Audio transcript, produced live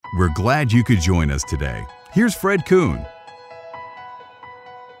We're glad you could join us today. Here's Fred Kuhn.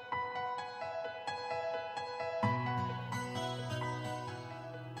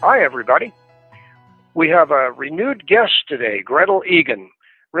 Hi, everybody. We have a renewed guest today, Gretel Egan.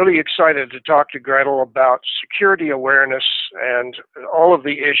 Really excited to talk to Gretel about security awareness and all of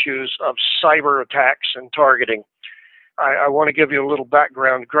the issues of cyber attacks and targeting. I want to give you a little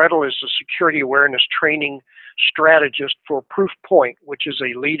background. Gretel is the security awareness training strategist for Proofpoint, which is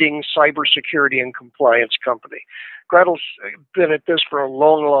a leading cybersecurity and compliance company. Gretel's been at this for a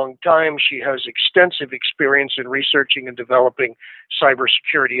long, long time. She has extensive experience in researching and developing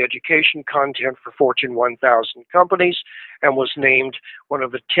cybersecurity education content for Fortune 1000 companies and was named one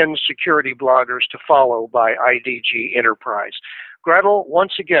of the 10 security bloggers to follow by IDG Enterprise. Gretel,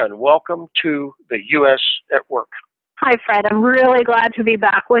 once again, welcome to the U.S. at Work. Hi, Fred. I'm really glad to be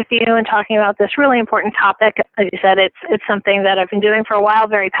back with you and talking about this really important topic. As you said, it's something that I've been doing for a while,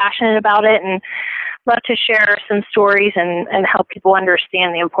 very passionate about it, and love to share some stories and help people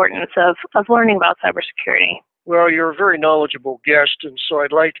understand the importance of learning about cybersecurity. Well, you're a very knowledgeable guest, and so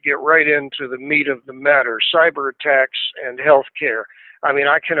I'd like to get right into the meat of the matter, cyber attacks and healthcare. I mean,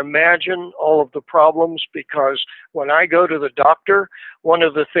 I can imagine all of the problems because when I go to the doctor, one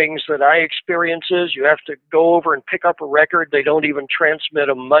of the things that I experience is you have to go over and pick up a record. They don't even transmit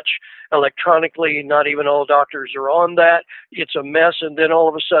them much electronically. Not even all doctors are on that. It's a mess, and then all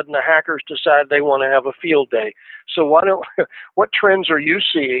of a sudden the hackers decide they want to have a field day. So what trends are you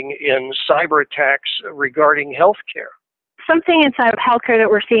seeing in cyber attacks regarding healthcare? Something inside of healthcare that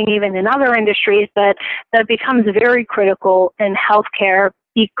we're seeing even in other industries that becomes very critical in healthcare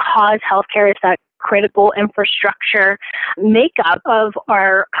because healthcare is that critical infrastructure makeup of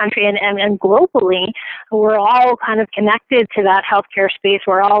our country and globally. We're all kind of connected to that healthcare space.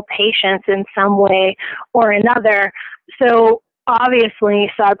 We're all patients in some way or another. So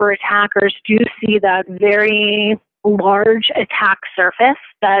obviously cyber attackers do see that very large attack surface,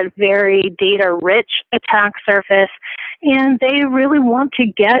 that very data-rich attack surface, and they really want to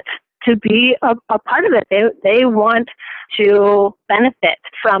get to be a part of it. They want to benefit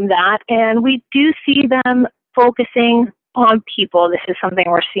from that, and we do see them focusing on people. This is something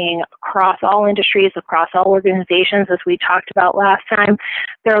we're seeing across all industries, across all organizations, as we talked about last time.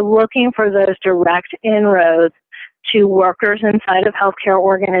 They're looking for those direct inroads to workers inside of healthcare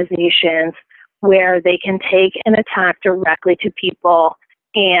organizations where they can take an attack directly to people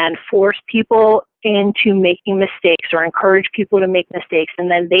and force people into making mistakes or encourage people to make mistakes, and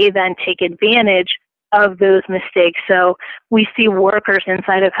then they then take advantage of those mistakes. So we see workers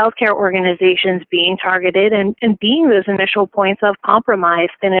inside of healthcare organizations being targeted and being those initial points of compromise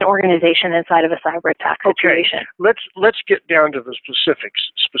in an organization inside of a cyber attack situation. Okay. Let's get down to the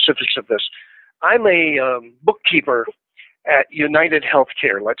specifics of this. I'm a bookkeeper at United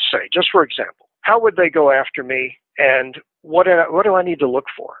Healthcare, let's say, just for example. How would they go after me, and what do I need to look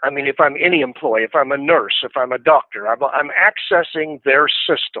for? I mean, if I'm any employee, if I'm a nurse, if I'm a doctor, I'm accessing their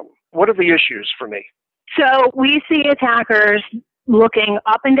system. What are the issues for me? So we see attackers looking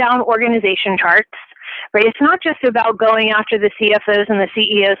up and down organization charts, right? It's not just about going after the CFOs and the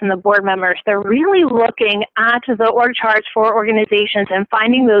CEOs and the board members. They're really looking at the org charts for organizations and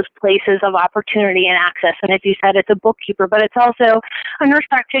finding those places of opportunity and access. And as you said, it's a bookkeeper, but it's also a nurse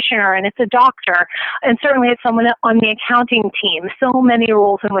practitioner, and it's a doctor, and certainly it's someone on the accounting team. So many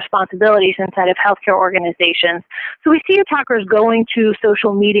roles and responsibilities inside of healthcare organizations. So we see attackers going to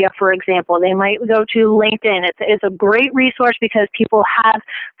social media, for example. They might go to LinkedIn. It's a great resource because people have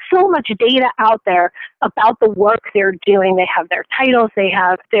so much data out there about the work they're doing. They have their titles, they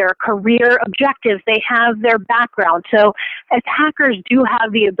have their career objectives, they have their background. So attackers do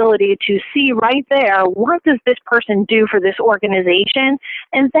have the ability to see right there, what does this person do for this organization?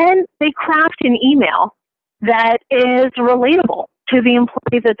 And then they craft an email that is relatable to the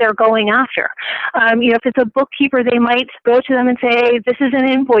employee that they're going after. If it's a bookkeeper, they might go to them and say, this is an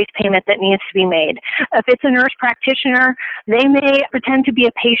invoice payment that needs to be made. If it's a nurse practitioner, they may pretend to be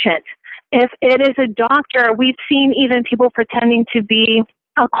a patient. If it is a doctor, we've seen even people pretending to be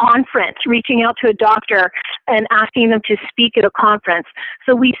a conference, reaching out to a doctor and asking them to speak at a conference.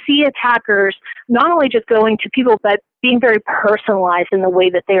 So we see attackers not only just going to people, but being very personalized in the way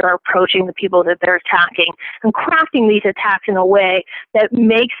that they are approaching the people that they're attacking and crafting these attacks in a way that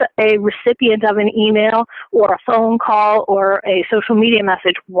makes a recipient of an email or a phone call or a social media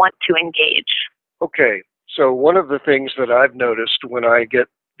message want to engage. Okay, so one of the things that I've noticed when I get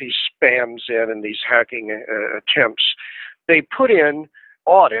these spams in and these hacking attempts, they put in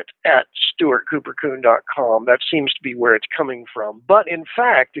audit at stuartcooperkuhn.com. That seems to be where it's coming from. But in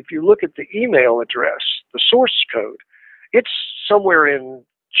fact, if you look at the email address, the source code, it's somewhere in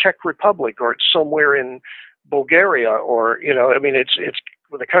Czech Republic, or it's somewhere in Bulgaria, or, it's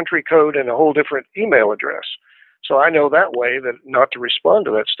with a country code and a whole different email address. So I know that way that not to respond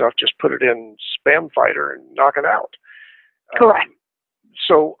to that stuff, just put it in spam fighter and knock it out. Correct.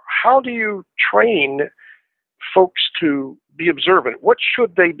 So how do you train folks to be observant? What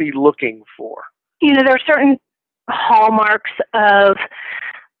should they be looking for? There are certain hallmarks of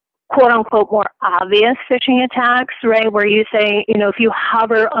quote-unquote more obvious phishing attacks, right, where you say, if you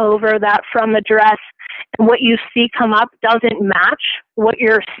hover over that from address and what you see come up doesn't match what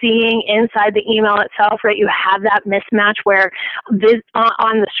you're seeing inside the email itself, right, you have that mismatch where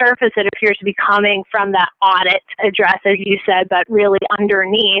on the surface it appears to be coming from that audit address, as you said, but really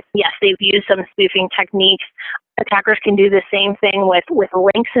underneath, yes, they've used some spoofing techniques. Attackers can do the same thing with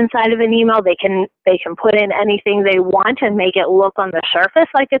links inside of an email. They can put in anything they want and make it look on the surface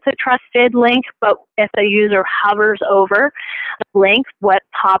like it's a trusted link, but if a user hovers over the link, what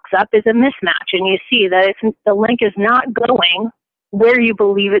pops up is a mismatch, and you see that the link is not going where you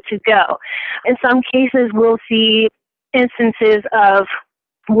believe it to go. In some cases, we'll see instances of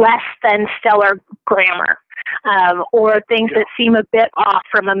less than stellar grammar. Or things that seem a bit off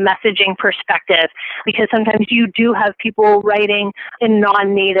from a messaging perspective, because sometimes you do have people writing in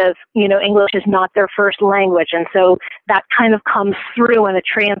non-native, English is not their first language, and so that kind of comes through in a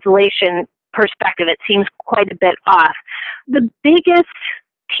translation perspective. It seems quite a bit off. The biggest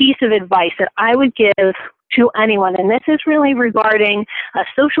piece of advice that I would give to anyone, and this is really regarding a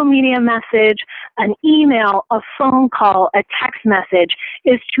social media message, an email, a phone call, a text message,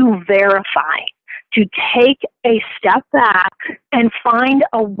 is to verify. To take a step back and find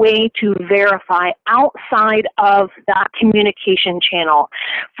a way to verify outside of that communication channel.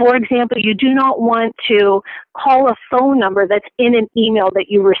 For example, you do not want to call a phone number that's in an email that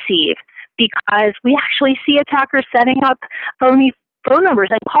you receive, because we actually see attackers setting up phony phone numbers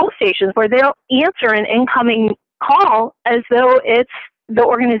and call stations where they'll answer an incoming call as though it's the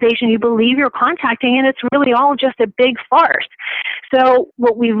organization you believe you're contacting, and it's really all just a big farce. So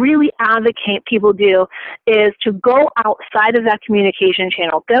what we really advocate people do is to go outside of that communication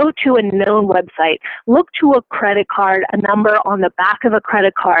channel, go to a known website, look to a credit card, a number on the back of a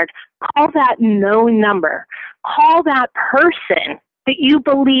credit card, call that known number, call that person that you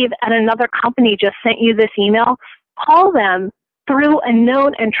believe at another company just sent you this email, call them through a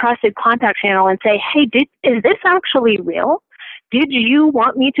known and trusted contact channel and say, hey, is this actually real? Did you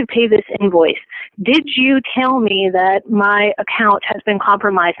want me to pay this invoice? Did you tell me that my account has been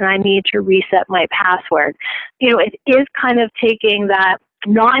compromised and I need to reset my password? It is kind of taking that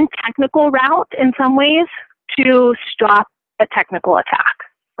non-technical route in some ways to stop a technical attack.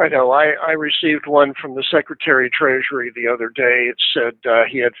 I know. I received one from the Secretary of Treasury the other day. It said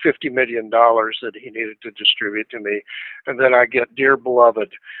he had $50 million that he needed to distribute to me. And then I get Dear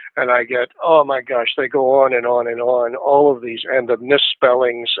Beloved, and I get, oh my gosh, they go on and on and on, all of these, and the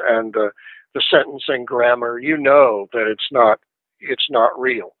misspellings and the sentencing grammar. You know that it's not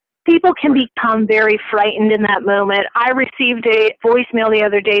real. People can become very frightened in that moment. I received a voicemail the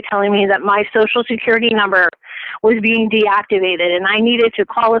other day telling me that my Social Security number was being deactivated, and I needed to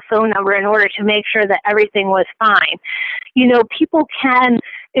call a phone number in order to make sure that everything was fine. People can,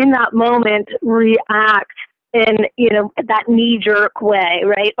 in that moment, react in, that knee-jerk way,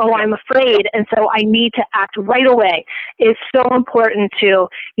 right? Oh, I'm afraid, and so I need to act right away. It's so important to,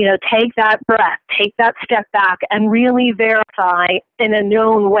 take that breath, take that step back, and really verify in a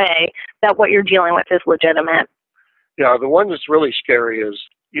known way that what you're dealing with is legitimate. Yeah, the one that's really scary is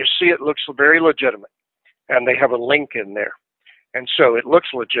you see it looks very legitimate, and they have a link in there. And so it looks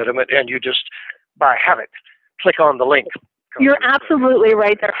legitimate, and you just, by habit, click on the link. You're absolutely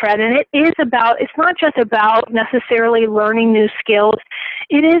right there, Fred. And it's not just about necessarily learning new skills.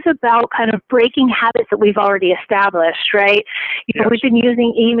 It is about kind of breaking habits that we've already established, right? Yes. We've been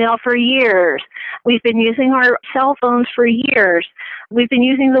using email for years. We've been using our cell phones for years. We've been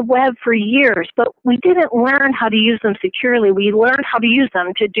using the web for years, but we didn't learn how to use them securely. We learned how to use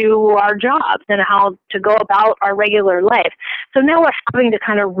them to do our jobs and how to go about our regular life. So now we're having to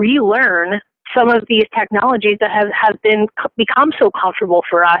kind of relearn some of these technologies that have become so comfortable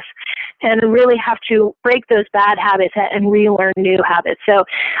for us, and really have to break those bad habits and relearn new habits. So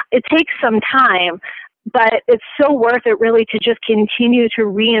it takes some time, but it's so worth it really to just continue to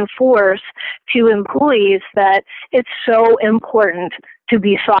reinforce to employees that it's so important to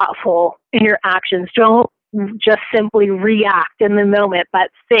be thoughtful in your actions. Don't just simply react in the moment, but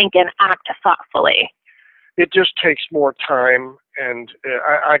think and act thoughtfully. It just takes more time, and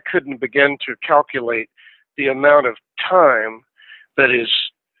I couldn't begin to calculate the amount of time that is,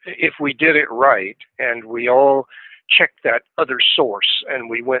 if we did it right and we all checked that other source, and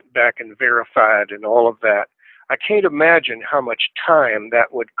we went back and verified and all of that. I can't imagine how much time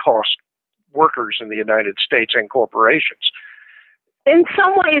that would cost workers in the United States and corporations. In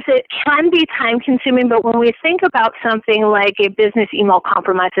some ways, it can be time-consuming, but when we think about something like a business email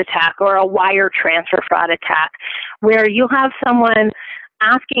compromise attack or a wire transfer fraud attack, where you have someone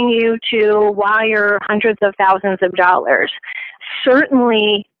asking you to wire hundreds of thousands of dollars,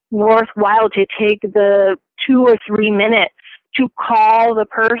 certainly worthwhile to take the 2 or 3 minutes to call the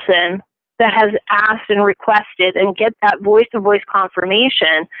person that has asked and requested and get that voice-to-voice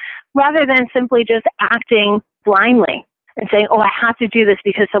confirmation, rather than simply just acting blindly and saying, oh, I have to do this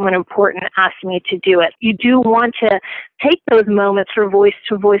because someone important asked me to do it. You do want to take those moments for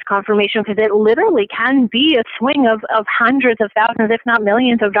voice-to-voice confirmation, because it literally can be a swing of hundreds of thousands, if not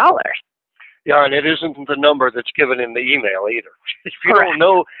millions of dollars. Yeah, and it isn't the number that's given in the email either. If you Correct. don't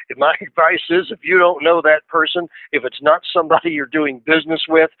know, my advice is, if you don't know that person, if it's not somebody you're doing business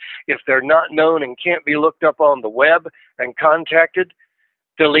with, if they're not known and can't be looked up on the web and contacted,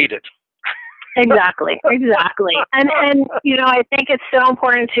 delete it. Exactly. And I think it's so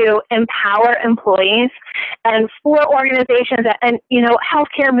important to empower employees, and for organizations and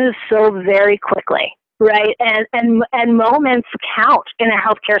healthcare moves so very quickly, right? And moments count in a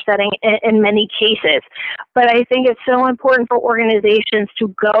healthcare setting in many cases. But I think it's so important for organizations to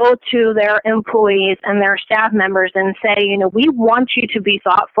go to their employees and their staff members and say, we want you to be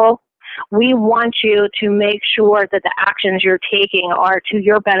thoughtful. We want you to make sure that the actions you're taking are to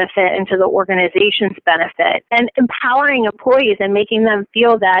your benefit and to the organization's benefit, and empowering employees and making them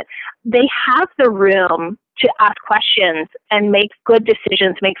feel that they have the room to ask questions and make good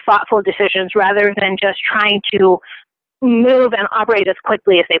decisions, make thoughtful decisions, rather than just trying to move and operate as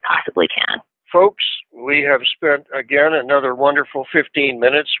quickly as they possibly can. Folks, we have spent, again, another wonderful 15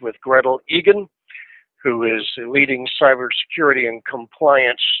 minutes with Gretel Egan, who is the leading cybersecurity and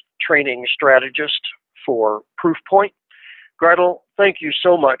compliance training strategist for Proofpoint. Gretel, thank you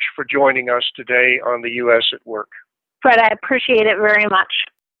so much for joining us today on the U.S. at Work. Fred, I appreciate it very much.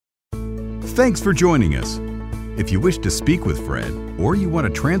 Thanks for joining us. If you wish to speak with Fred, or you want a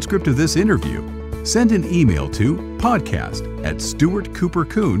transcript of this interview, send an email to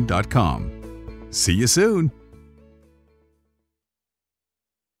podcast@stuartcoopercoon.com. See you soon.